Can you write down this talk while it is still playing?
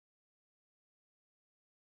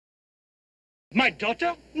My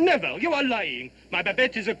daughter? Never. You are lying. My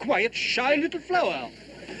Babette is a quiet, shy little flower.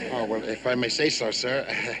 Oh, well, if I may say so, sir,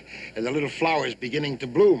 the little flower is beginning to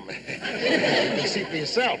bloom. You can see for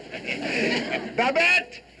yourself.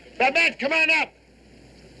 Babette! Babette, come on up!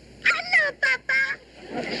 Hello, Papa.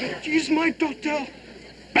 She's my daughter.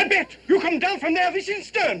 Babette, you come down from there this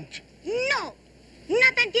instant. No.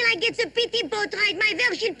 Not until I get the pity boat ride, my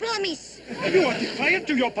virgin promise. You are defiant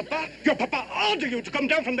to your papa. Your papa ordered you to come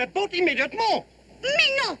down from that boat immediately.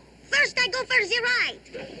 Me no. First I go for the ride.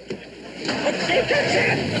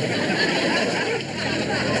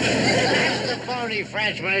 That's the phony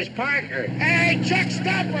Frenchman, it's Parker. Hey, Chuck,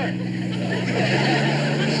 stop her!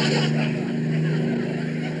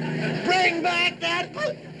 Bring back that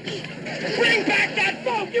boat! Bring back that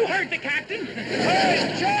boat! You heard the captain.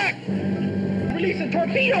 Hey, Chuck! Release the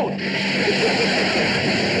torpedo.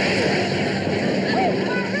 Oh,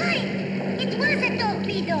 all right. It was a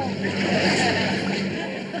torpedo.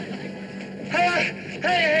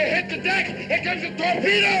 Hey, hit the deck! Here comes the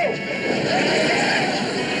torpedo!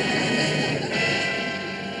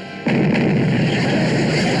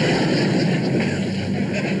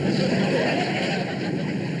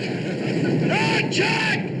 Oh,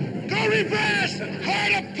 Jack! Go reverse!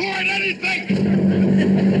 Hard up port, anything!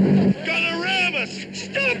 Gonna ram us!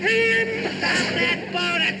 Stop him! Stop that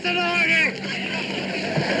boat, it's an order!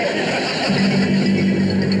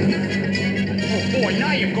 Oh, boy,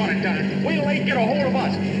 now you've got it done. Wait till they get a hold of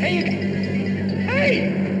us.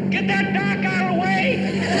 Hey, get that dock out of the way!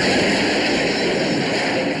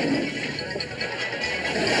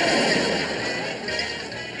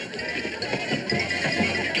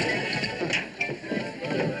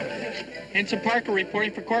 Ensign Parker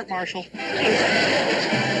reporting for court-martial.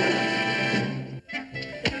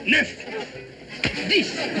 Left,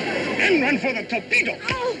 this, and run for the torpedo.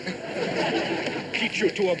 Oh. Teach you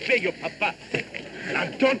to obey your papa. Now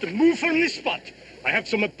don't move from this spot. I have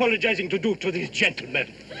some apologizing to do to these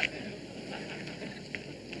gentlemen.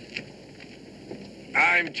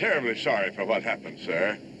 I'm terribly sorry for what happened,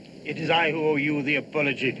 sir. It is I who owe you the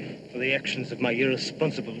apology for the actions of my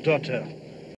irresponsible daughter.